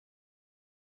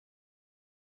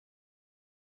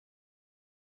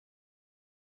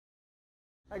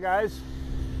Hi guys,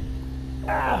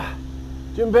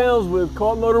 Jim Bales with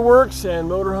Co-op Motorworks and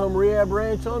Motorhome Rehab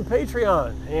Ranch on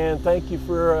Patreon, and thank you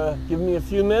for giving me a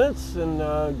few minutes, and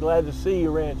glad to see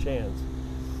you ranch hands.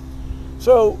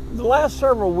 So the last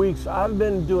several weeks I've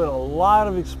been doing a lot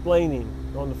of explaining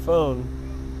on the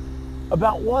phone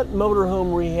about what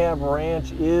Motorhome Rehab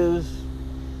Ranch is.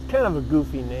 It's kind of a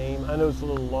goofy name, I know it's a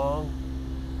little long,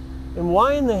 and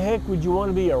why in the heck would you want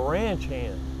to be a ranch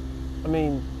hand? I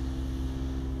mean,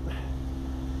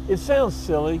 it sounds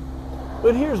silly,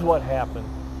 but here's what happened.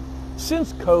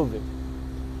 Since COVID,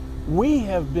 we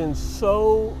have been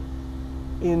so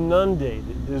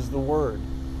inundated, is the word,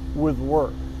 with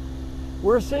work.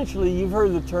 We're essentially, you've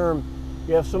heard the term,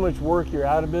 you have so much work you're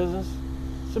out of business.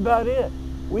 It's about it.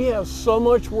 We have so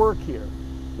much work here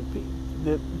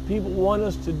that people want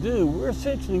us to do.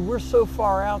 We're so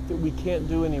far out that we can't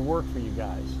do any work for you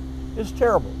guys. It's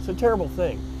terrible. It's a terrible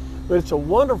thing. But it's a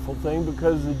wonderful thing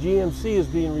because the GMC is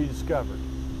being rediscovered,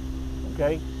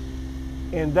 okay?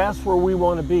 And that's where we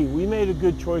want to be. We made a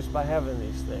good choice by having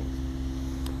these things.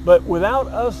 But without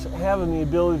us having the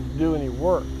ability to do any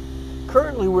work,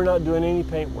 currently we're not doing any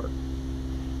paint work.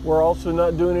 We're also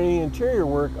not doing any interior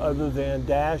work other than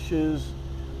dashes,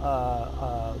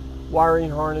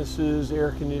 wiring harnesses,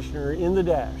 air conditioner in the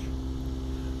dash.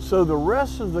 So the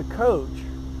rest of the coach,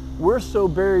 we're so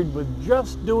buried with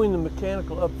just doing the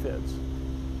mechanical upfits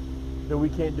that we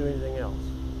can't do anything else.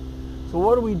 So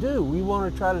what do? We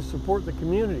want to try to support the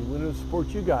community. We want to support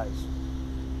you guys.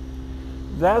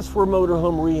 That's where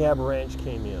Motorhome Rehab Ranch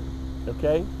came in,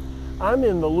 okay? I'm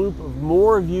in the loop of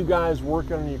more of you guys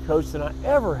working on your coach than I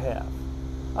ever have.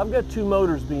 I've got 2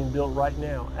 motors being built right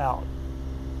now out.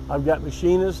 I've got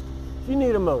machinists. If you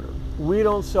need a motor, we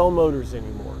don't sell motors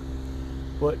anymore.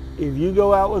 But if you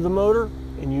go out with a motor,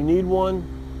 and you need one,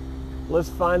 let's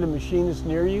find a machinist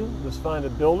near you, let's find a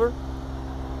builder,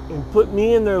 and put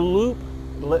me in their loop,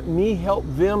 let me help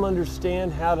them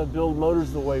understand how to build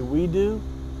motors the way we do.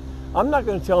 I'm not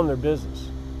going to tell them their business.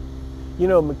 You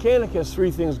know, a mechanic has 3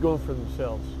 things going for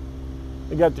themselves.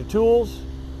 They got their tools,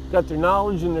 got their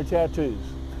knowledge, and their tattoos.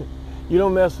 You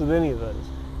don't mess with any of those.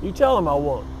 You tell them I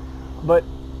won't. But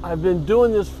I've been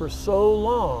doing this for so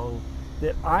long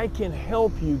that I can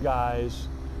help you guys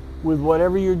with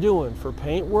whatever you're doing. For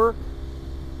paint work,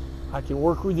 I can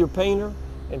work with your painter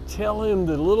and tell him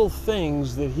the little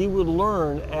things that he would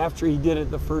learn after he did it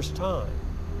the first time.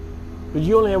 But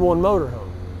you only have one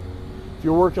motorhome. If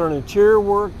you're working on interior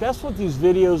work, that's what these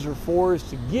videos are for, is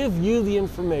to give you the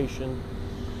information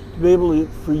to be able to,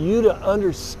 for you to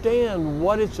understand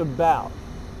what it's about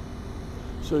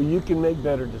so you can make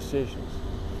better decisions.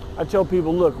 I tell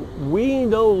people, look, we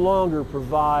no longer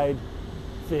provide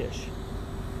fish.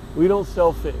 We don't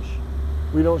sell fish.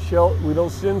 We don't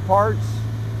send parts.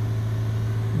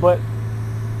 But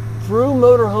through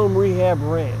Motorhome Rehab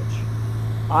Ranch,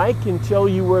 I can tell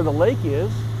you where the lake is.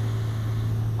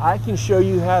 I can show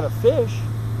you how to fish.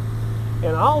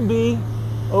 And I'll be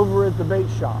over at the bait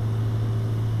shop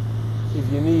if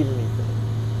you need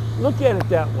anything. Look at it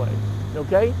that way,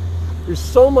 okay? There's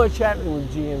so much happening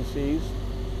with GMCs.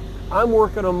 I'm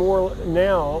working on more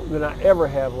now than I ever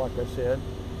have, like I said.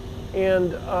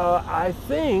 And I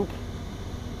think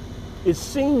it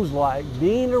seems like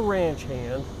being a ranch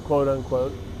hand, quote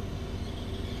unquote,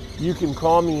 you can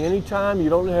call me anytime. You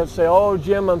don't have to say, oh,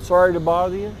 Jim, I'm sorry to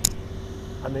bother you.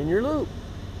 I'm in your loop.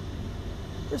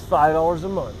 It's $5 a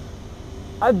month.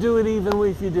 I'd do it even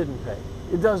if you didn't pay.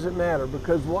 It doesn't matter,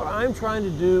 because what I'm trying to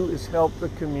do is help the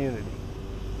community,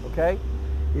 okay?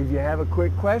 If you have a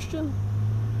quick question,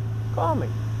 call me.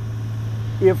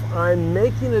 If I'm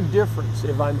making a difference,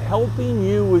 if I'm helping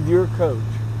you with your coach,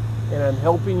 and I'm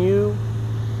helping you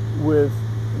with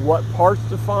what parts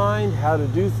to find, how to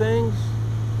do things,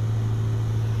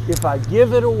 if I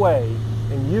give it away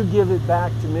and you give it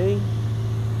back to me,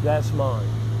 that's mine.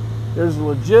 There's a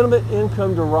legitimate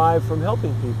income derived from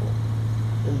helping people.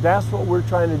 And that's what we're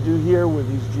trying to do here with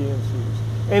these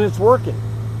GMCs. And it's working.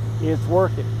 It's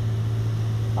working.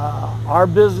 Our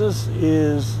business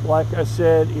is, like I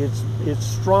said, it's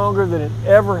stronger than it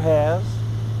ever has.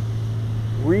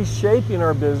 Reshaping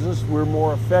our business, we're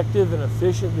more effective and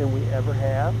efficient than we ever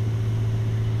have.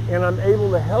 And I'm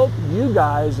able to help you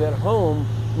guys at home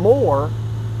more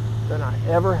than I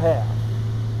ever have.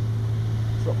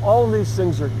 So all of these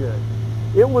things are good.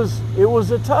 It was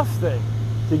a tough thing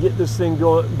to get this thing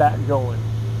back going.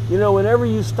 You know, whenever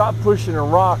you stop pushing a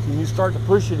rock and you start to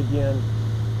push it again,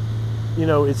 you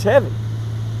know, it's heavy.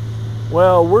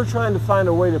 Well, we're trying to find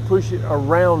a way to push it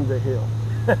around the hill.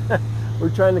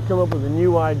 We're trying to come up with a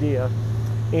new idea,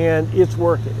 and it's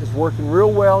working. It's working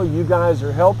real well. You guys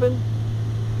are helping,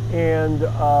 And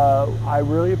I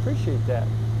really appreciate that.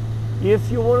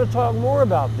 If you want to talk more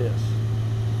about this,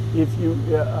 if you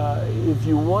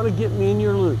want to get me in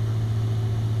your loop,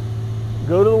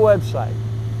 go to the website,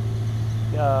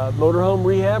 Motorhome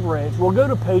Rehab Ranch. Well, go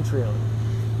to Patreon.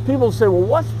 People say, well,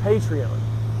 what's Patreon?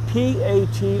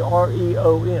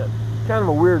 P-A-T-R-E-O-N. Kind of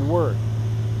a weird word.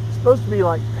 It's supposed to be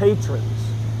like patrons.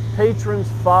 Patrons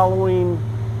following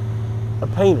a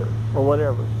painter or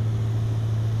whatever.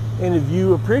 And if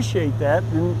you appreciate that,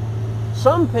 then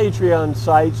some Patreon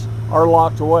sites are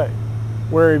locked away,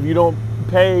 where if you don't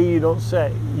pay, you don't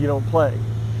play.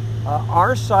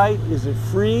 Our site is a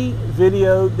free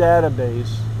video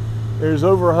database. There's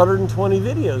over 120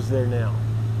 videos there now.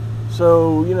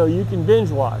 So, you can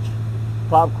binge watch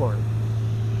popcorn.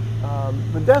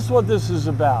 But that's what this is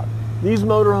about. These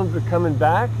motorhomes are coming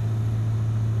back.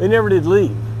 They never did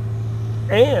leave.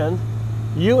 And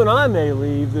you and I may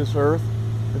leave this earth,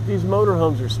 but these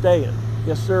motorhomes are staying.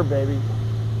 Yes, sir, baby.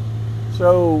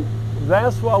 So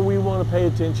that's why we want to pay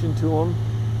attention to them.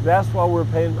 That's why we're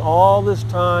paying all this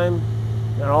time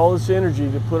and all this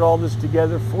energy to put all this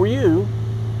together for you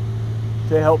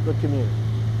to help the community.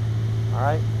 All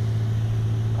right?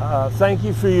 Thank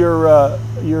you for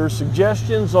your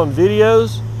suggestions on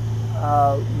videos.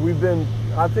 We've been,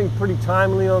 I think, pretty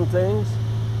timely on things.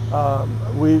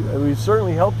 We've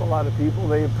certainly helped a lot of people.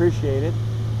 They appreciate it.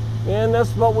 And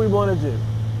that's what we want to do.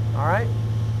 All right?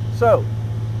 So,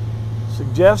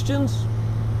 suggestions.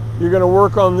 You're going to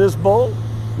work on this bolt.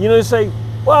 You say,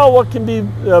 well, what can be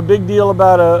a big deal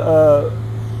about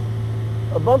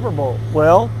a bumper bolt?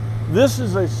 Well, this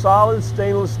is a solid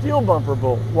stainless steel bumper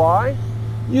bolt. Why?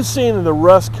 You've seen the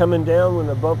rust coming down when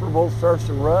the bumper bolt starts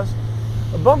to rust.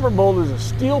 A bumper bolt is a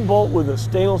steel bolt with a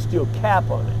stainless steel cap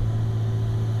on it.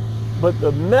 But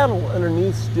the metal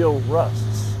underneath still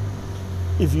rusts.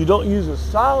 If you don't use a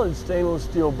solid stainless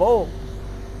steel bolt,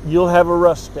 you'll have a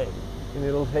rust stain, and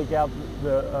it'll take out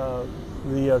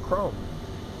the chrome.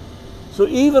 So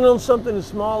even on something as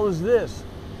small as this,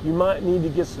 you might need to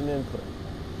get some input.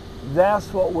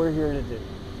 That's what we're here to do.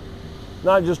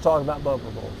 Not just talk about bumper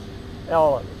bolts.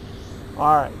 All of it.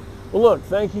 All right. Well, look,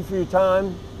 thank you for your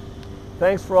time.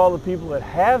 Thanks for all the people that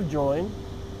have joined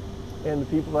and the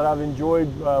people that I've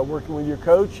enjoyed working with your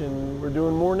coach, and we're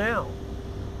doing more now.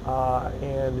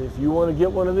 And if you want to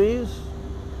get one of these,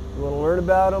 you want to learn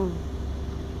about them,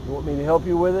 you want me to help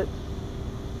you with it,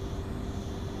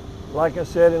 like I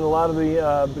said in a lot of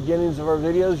the beginnings of our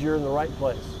videos, you're in the right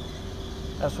place.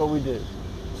 That's what we do.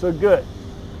 So good.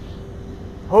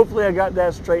 Hopefully I got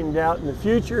that straightened out. In the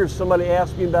future, if somebody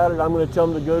asks me about it, I'm going to tell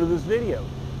them to go to this video.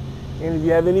 And if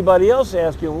you have anybody else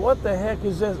asking, what the heck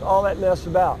is this, all that mess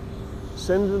about?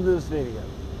 Send them to this video.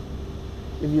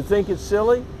 If you think it's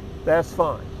silly, that's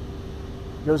fine.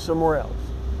 Go somewhere else.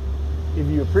 If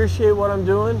you appreciate what I'm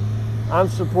doing, I'm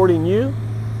supporting you.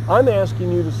 I'm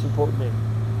asking you to support me.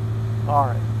 All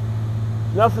right.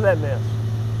 Enough of that mess.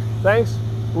 Thanks.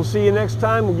 We'll see you next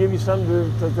time. We'll give you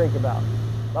something to think about.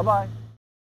 Bye-bye.